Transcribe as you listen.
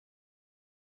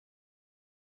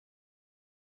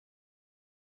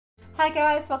Hi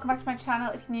guys, welcome back to my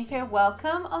channel. If you're new here,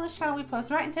 welcome. On this channel we post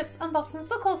writing tips, unboxings,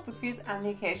 book hauls, book reviews and the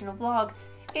occasional vlog.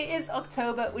 It is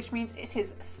October, which means it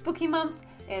is spooky month.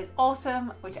 It is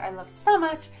autumn, which I love so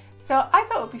much. So I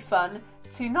thought it would be fun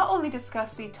to not only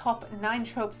discuss the top 9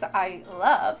 tropes that I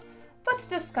love, but to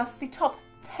discuss the top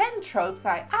 10 tropes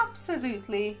I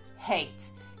absolutely hate.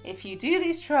 If you do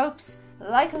these tropes, the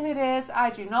likelihood is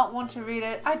I do not want to read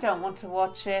it, I don't want to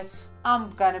watch it, I'm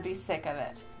gonna be sick of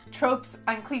it. Tropes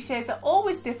and cliches are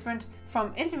always different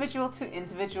from individual to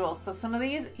individual, so some of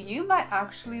these you might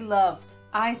actually love.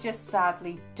 I just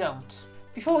sadly don't.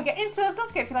 Before we get into those, don't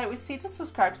forget if you like what you see to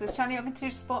subscribe to this channel. Your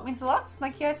continued support means a lot.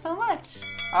 Thank you guys so much.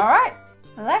 Alright,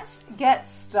 let's get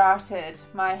started.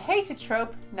 My hated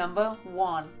trope number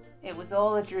 1. It was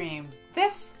all a dream.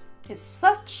 This is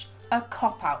such a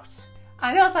cop-out.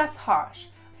 I know that's harsh.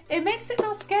 It makes it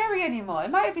not scary anymore.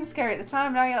 It might have been scary at the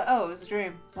time, now you're like, oh, it was a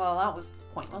dream. Well, that was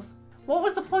pointless. What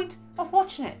was the point of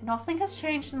watching it? Nothing has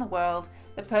changed in the world.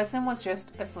 The person was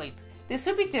just asleep. This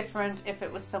would be different if it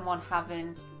was someone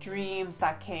having dreams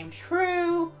that came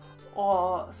true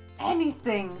or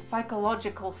anything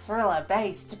psychological thriller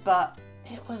based, but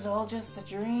it was all just a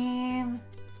dream.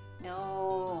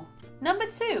 No. Number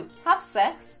 2, have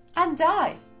sex and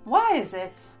die. Why is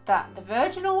it that the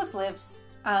virgin always lives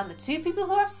and the 2 people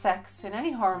who have sex in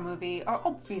any horror movie are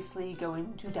obviously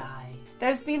going to die?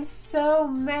 There's been so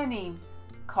many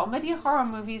comedy horror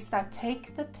movies that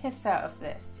take the piss out of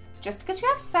this. Just because you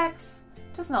have sex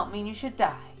does not mean you should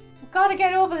die. You've got to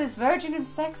get over this virgin and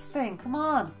sex thing, come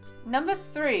on. Number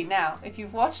 3, now if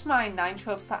you've watched my 9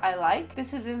 tropes that I like,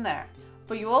 this is in there.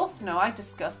 But you also know I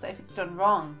discussed that if it's done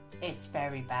wrong, it's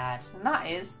very bad. And that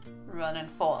is run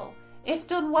and fall. If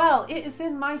done well, it is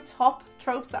in my top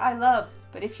tropes that I love.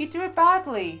 But if you do it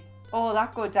badly, oh,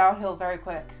 that goes downhill very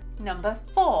quick. Number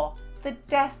 4, the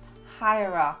death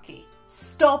hierarchy.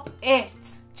 Stop it.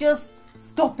 Just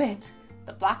stop it.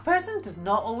 The black person does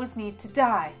not always need to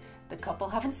die. The couple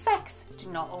having sex do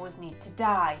not always need to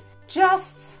die.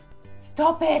 Just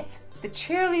stop it. The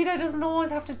cheerleader doesn't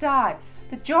always have to die.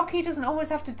 The jockey doesn't always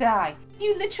have to die.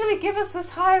 You literally give us this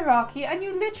hierarchy and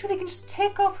you literally can just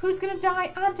tick off who's going to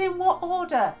die and in what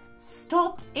order.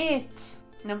 Stop it.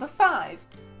 Number 5,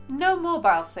 no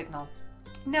mobile signal.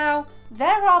 Now,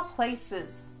 there are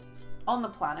places on the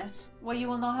planet where you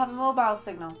will not have a mobile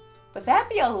signal. But there'll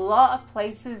be a lot of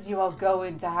places you are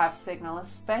going to have signal,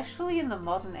 especially in the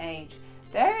modern age.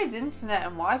 There is internet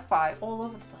and Wi-Fi all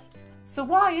over the place. So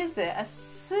why is it as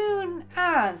soon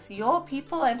as your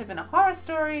people end up in a horror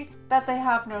story that they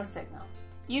have no signal?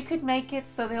 You could make it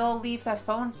so they all leave their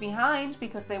phones behind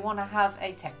because they want to have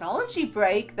a technology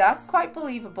break. That's quite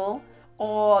believable.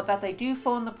 Or that they do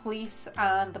phone the police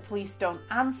and the police don't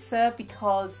answer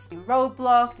because they're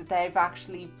roadblocked, they've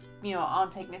actually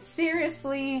aren't taking it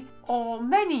seriously, or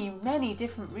many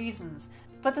different reasons.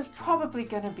 But there's probably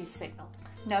going to be signal.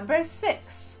 Number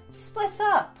 6, split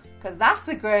up, because that's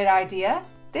a great idea.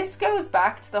 This goes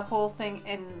back to the whole thing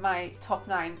in my top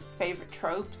 9 favorite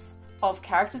tropes of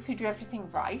characters who do everything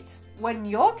right. When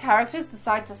your characters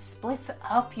decide to split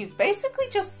up, you've basically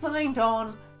just signed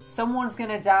on someone's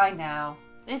gonna die now.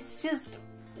 It's just,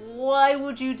 why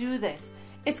would you do this?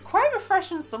 It's quite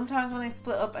refreshing sometimes when they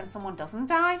split up and someone doesn't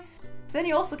die, but then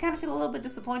you also kind of feel a little bit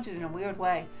disappointed in a weird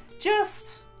way.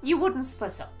 Just, you wouldn't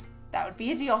split up. That would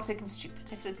be idiotic and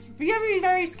stupid. If it's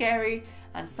very scary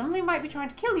and somebody might be trying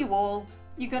to kill you all,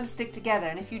 you're going to stick together.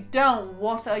 And if you don't,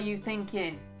 what are you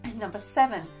thinking? Number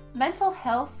 7, mental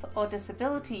health or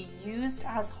disability used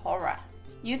as horror.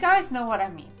 You guys know what I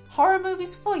mean. Horror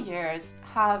movies for years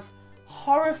have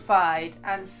horrified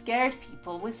and scared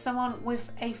people with someone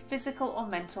with a physical or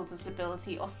mental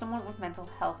disability or someone with mental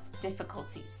health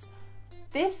difficulties.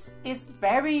 This is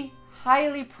very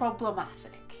highly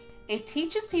problematic. It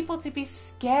teaches people to be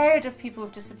scared of people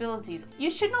with disabilities.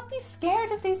 You should not be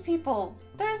scared of these people.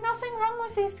 There is nothing wrong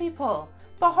with these people.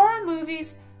 But horror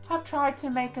movies have tried to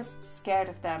make us scared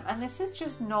of them, and this is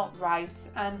just not right.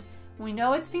 And we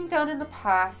know it's been done in the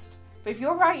past, but if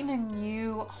you're writing a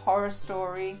new horror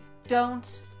story,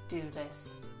 don't do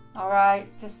this. Alright?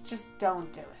 Just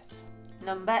don't do it.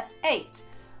 Number 8,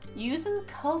 using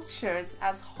cultures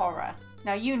as horror.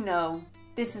 Now you know,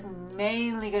 this is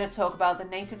mainly going to talk about the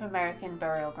Native American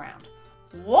burial ground.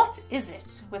 What is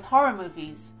it with horror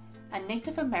movies and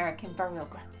Native American burial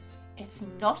grounds? It's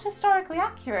not historically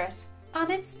accurate, and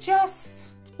it's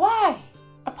just, why?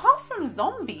 Apart from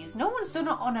zombies, no one's done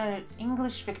it on an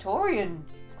English Victorian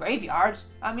graveyard.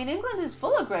 I mean, England is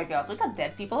full of graveyards. We've got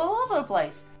dead people all over the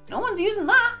place. No one's using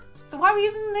that. So why are we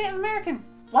using Native American?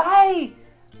 Why?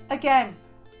 Again,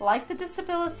 like the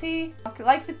disability,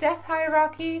 like the death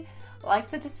hierarchy, like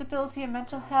the disability and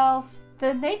mental health.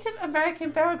 The Native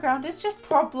American burial ground is just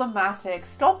problematic.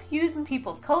 Stop using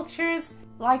people's cultures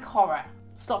like horror.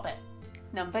 Stop it.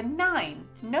 Number 9,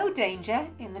 no danger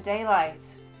in the daylight.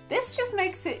 This just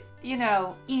makes it,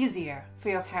 easier for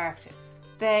your characters.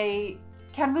 They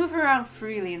can move around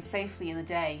freely and safely in the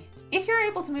day. If you're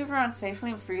able to move around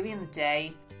safely and freely in the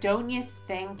day, don't you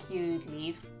think you'd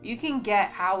leave? You can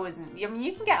get hours, you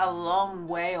can get a long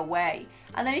way away.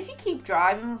 And then if you keep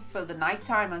driving for the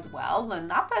nighttime as well, then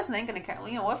that person ain't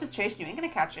gonna, if it's chasing you, ain't gonna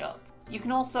catch up. You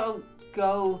can also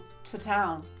go to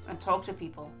town and talk to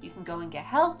people. You can go and get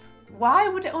help. Why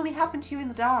would it only happen to you in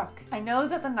the dark? I know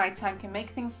that the nighttime can make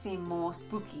things seem more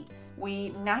spooky. We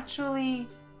naturally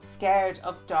scared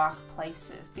of dark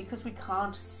places because we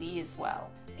can't see as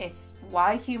well. It's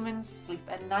why humans sleep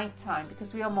at nighttime,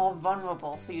 because we are more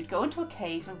vulnerable. So you'd go into a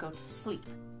cave and go to sleep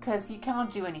because you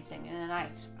can't do anything in the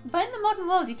night. But in the modern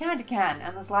world, you can,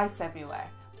 and there's lights everywhere.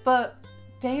 But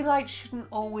daylight shouldn't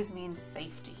always mean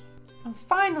safety. And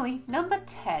finally, number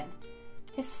 10,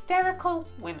 hysterical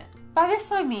women. By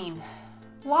this I mean,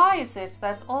 why is it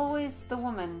that's always the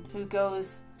woman who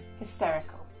goes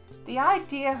hysterical? The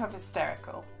idea of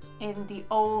hysterical in the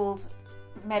old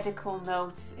medical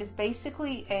notes is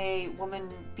basically a woman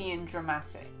being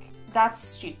dramatic. That's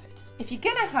stupid. If you're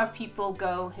gonna have people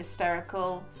go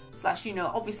hysterical /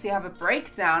 obviously have a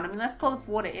breakdown, let's call it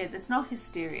for what it is. It's not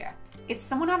hysteria. It's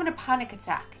someone having a panic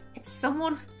attack. It's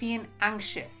someone being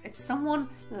anxious. It's someone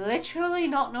literally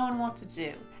not knowing what to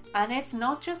do. And it's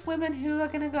not just women who are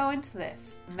gonna go into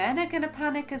this. Men are gonna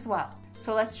panic as well.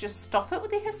 So let's just stop it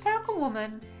with the hysterical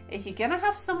woman. If you're gonna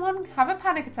have someone have a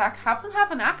panic attack, have them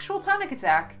have an actual panic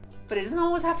attack, but it doesn't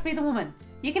always have to be the woman.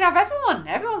 You can have everyone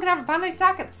can have a panic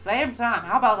attack at the same time.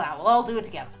 How about that? We'll all do it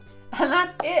together. And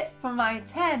that's it for my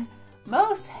 10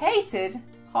 most hated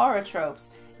horror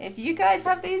tropes. If you guys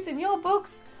have these in your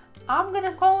books, I'm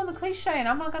gonna call them a cliche and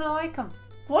I'm not gonna like them.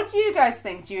 What do you guys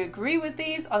think? Do you agree with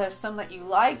these? Are there some that you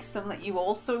like, some that you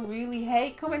also really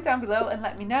hate? Comment down below and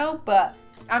let me know. But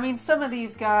some of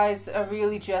these guys are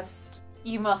really just,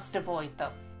 you must avoid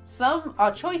them. Some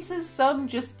are choices, some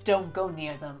just don't go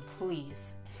near them,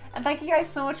 please. And thank you guys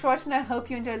so much for watching. I hope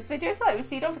you enjoyed this video. If you like what you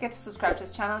see, don't forget to subscribe to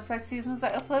this channel. If you like seasons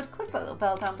I upload, click that little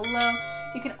bell down below.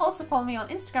 You can also follow me on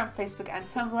Instagram, Facebook and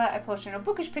Tumblr. I post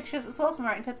bookish pictures as well as some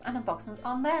writing tips and unboxings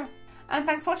on there. And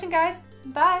thanks for watching, guys.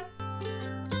 Bye!